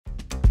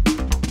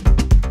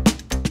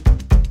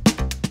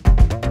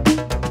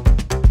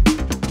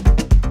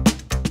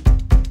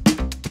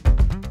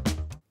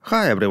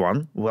Hi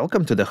everyone,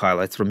 welcome to the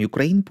Highlights from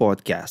Ukraine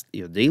podcast,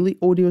 your daily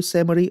audio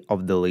summary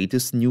of the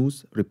latest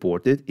news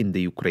reported in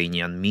the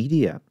Ukrainian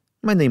media.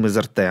 My name is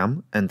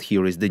Artem, and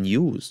here is the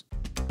news.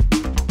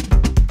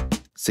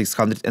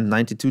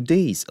 692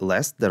 days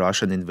left the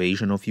Russian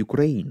invasion of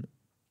Ukraine.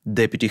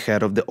 Deputy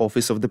head of the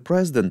Office of the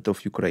President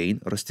of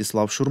Ukraine,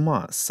 Rostislav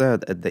Shurma,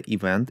 said at the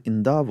event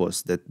in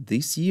Davos that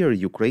this year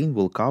Ukraine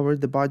will cover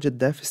the budget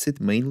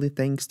deficit mainly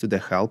thanks to the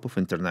help of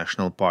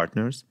international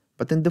partners,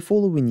 but in the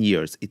following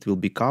years it will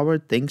be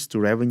covered thanks to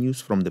revenues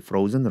from the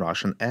frozen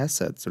Russian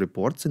assets,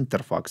 reports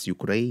Interfax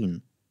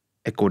Ukraine.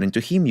 According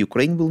to him,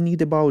 Ukraine will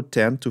need about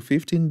 $10 to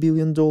 $15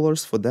 billion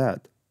for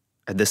that.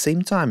 At the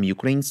same time,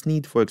 Ukraine's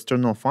need for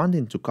external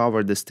funding to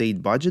cover the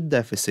state budget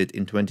deficit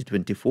in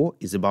 2024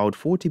 is about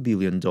 $40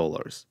 billion.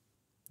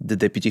 The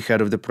deputy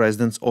head of the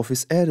president's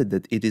office added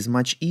that it is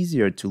much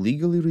easier to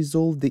legally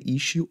resolve the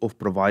issue of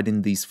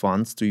providing these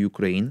funds to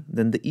Ukraine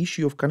than the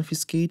issue of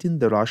confiscating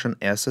the Russian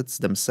assets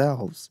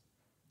themselves.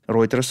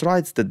 Reuters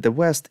writes that the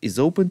West is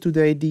open to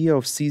the idea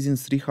of seizing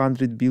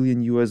 $300 billion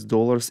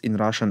in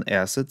Russian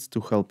assets to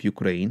help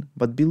Ukraine,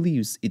 but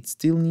believes it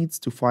still needs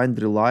to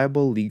find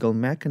reliable legal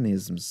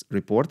mechanisms,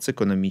 reports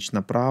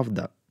Ekonomichna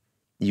Pravda.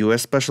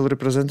 U.S. Special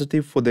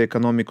Representative for the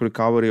Economic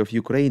Recovery of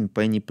Ukraine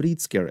Penny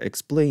Pritzker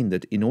explained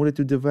that in order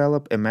to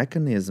develop a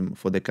mechanism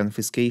for the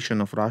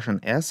confiscation of Russian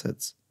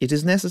assets, it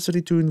is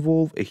necessary to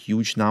involve a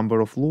huge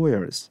number of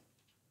lawyers.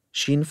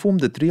 She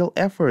informed that real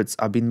efforts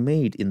are being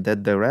made in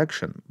that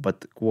direction,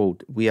 but,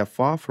 quote, "we are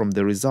far from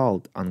the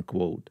result,"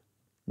 unquote.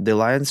 The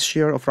lion's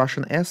share of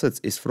Russian assets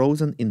is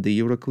frozen in the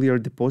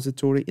Euroclear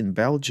depository in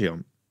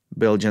Belgium.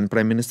 Belgian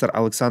Prime Minister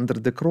Alexander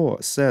De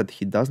Croo said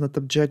he does not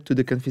object to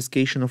the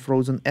confiscation of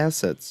frozen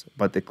assets,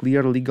 but a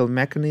clear legal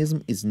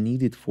mechanism is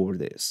needed for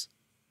this.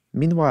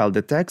 Meanwhile,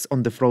 the tax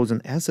on the frozen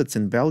assets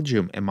in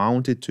Belgium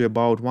amounted to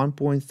about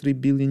 1.3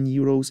 billion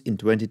euros in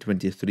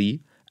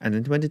 2023, and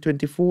in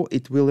 2024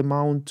 it will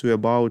amount to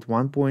about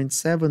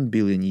 1.7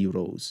 billion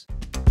euros.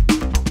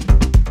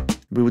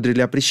 We would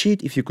really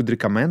appreciate if you could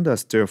recommend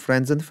us to your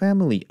friends and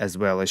family, as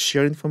well as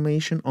share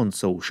information on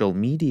social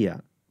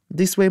media.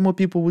 This way more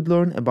people would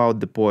learn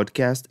about the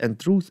podcast and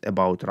truth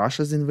about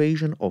Russia's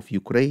invasion of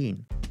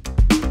Ukraine.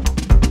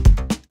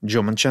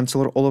 German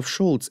Chancellor Olaf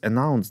Scholz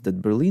announced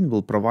that Berlin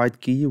will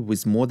provide Kyiv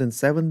with more than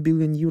 7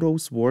 billion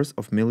euros worth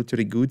of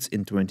military goods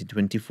in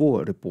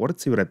 2024,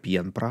 reports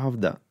European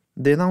Pravda.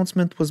 The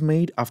announcement was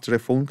made after a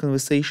phone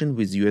conversation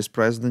with US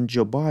President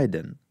Joe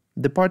Biden.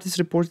 The parties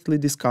reportedly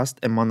discussed,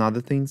 among other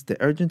things, the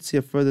urgency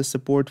of further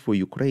support for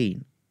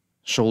Ukraine.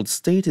 Scholz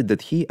stated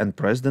that he and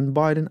President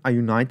Biden are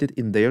united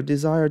in their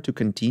desire to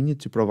continue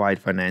to provide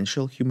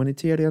financial,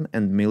 humanitarian,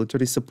 and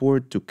military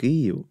support to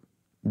Kyiv.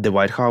 The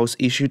White House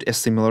issued a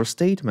similar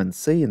statement,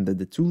 saying that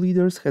the two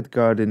leaders had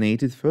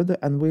coordinated further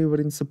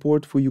unwavering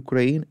support for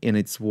Ukraine in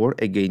its war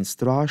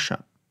against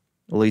Russia.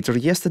 Later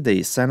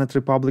yesterday, Senate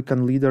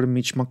Republican leader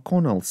Mitch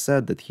McConnell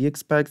said that he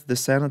expects the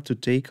Senate to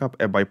take up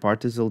a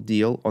bipartisan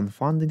deal on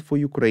funding for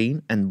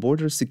Ukraine and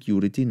border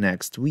security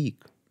next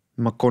week.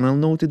 McConnell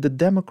noted that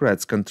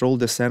Democrats control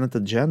the Senate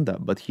agenda,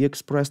 but he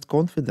expressed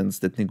confidence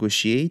that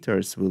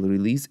negotiators will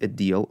release a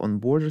deal on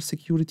border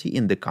security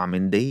in the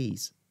coming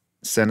days.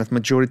 Senate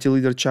Majority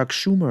Leader Chuck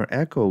Schumer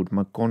echoed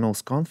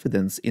McConnell's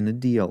confidence in a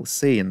deal,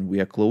 saying, "We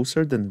are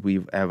closer than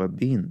we've ever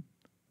been."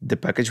 The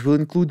package will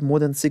include more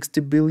than $60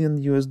 billion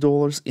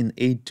in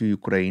aid to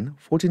Ukraine,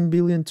 $14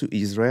 billion to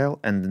Israel,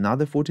 and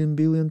another $14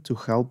 billion to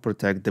help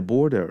protect the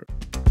border.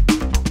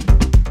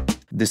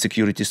 The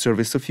Security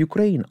Service of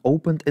Ukraine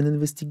opened an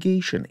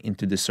investigation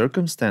into the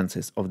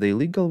circumstances of the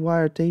illegal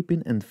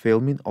wiretapping and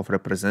filming of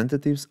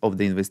representatives of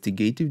the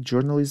investigative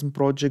journalism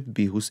project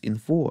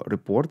Bihus.info,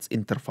 reports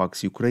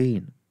Interfax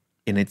Ukraine.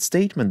 In its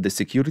statement, the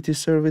Security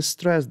Service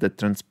stressed that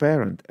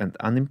transparent and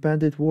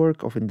unimpeded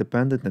work of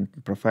independent and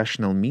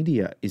professional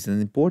media is an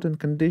important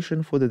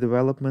condition for the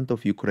development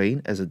of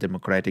Ukraine as a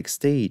democratic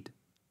state.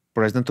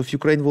 President of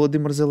Ukraine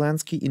Volodymyr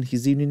Zelensky in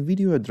his evening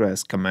video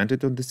address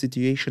commented on the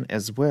situation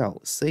as well,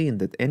 saying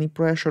that any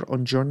pressure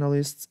on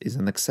journalists is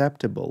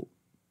unacceptable.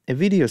 A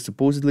video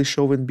supposedly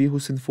showing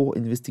Bihus.info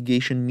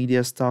investigation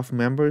media staff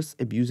members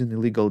abusing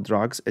illegal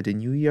drugs at a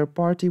New Year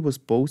party was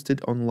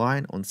posted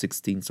online on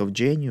 16th of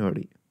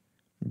January.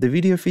 The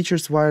video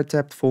features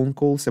wiretapped phone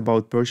calls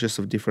about purchase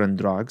of different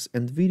drugs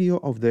and video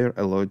of their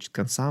alleged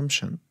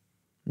consumption.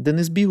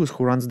 Denis Bihus,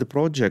 who runs the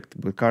project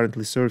but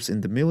currently serves in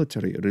the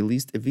military,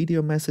 released a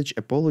video message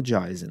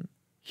apologizing.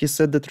 He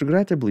said that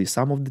regrettably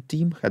some of the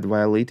team had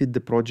violated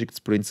the project's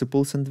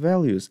principles and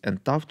values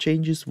and tough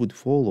changes would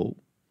follow.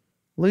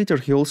 Later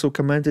he also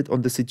commented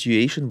on the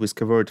situation with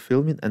covert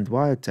filming and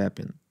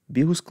wiretapping.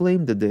 Bihus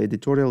claimed that the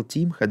editorial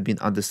team had been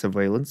under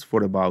surveillance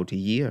for about a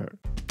year.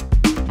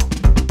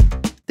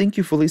 Thank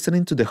you for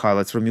listening to the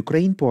Highlights from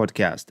Ukraine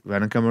podcast.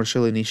 We're a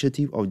commercial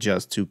initiative of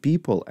just two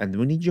people and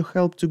we need your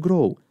help to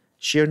grow.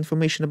 Share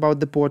information about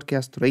the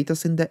podcast, rate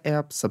us in the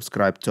app,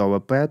 subscribe to our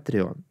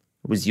Patreon.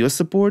 With your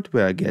support,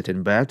 we are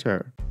getting better.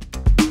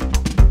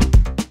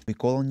 We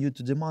call on you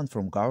to demand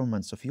from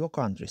governments of your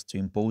countries to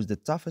impose the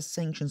toughest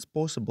sanctions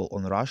possible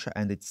on Russia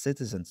and its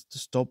citizens to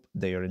stop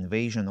their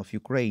invasion of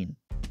Ukraine.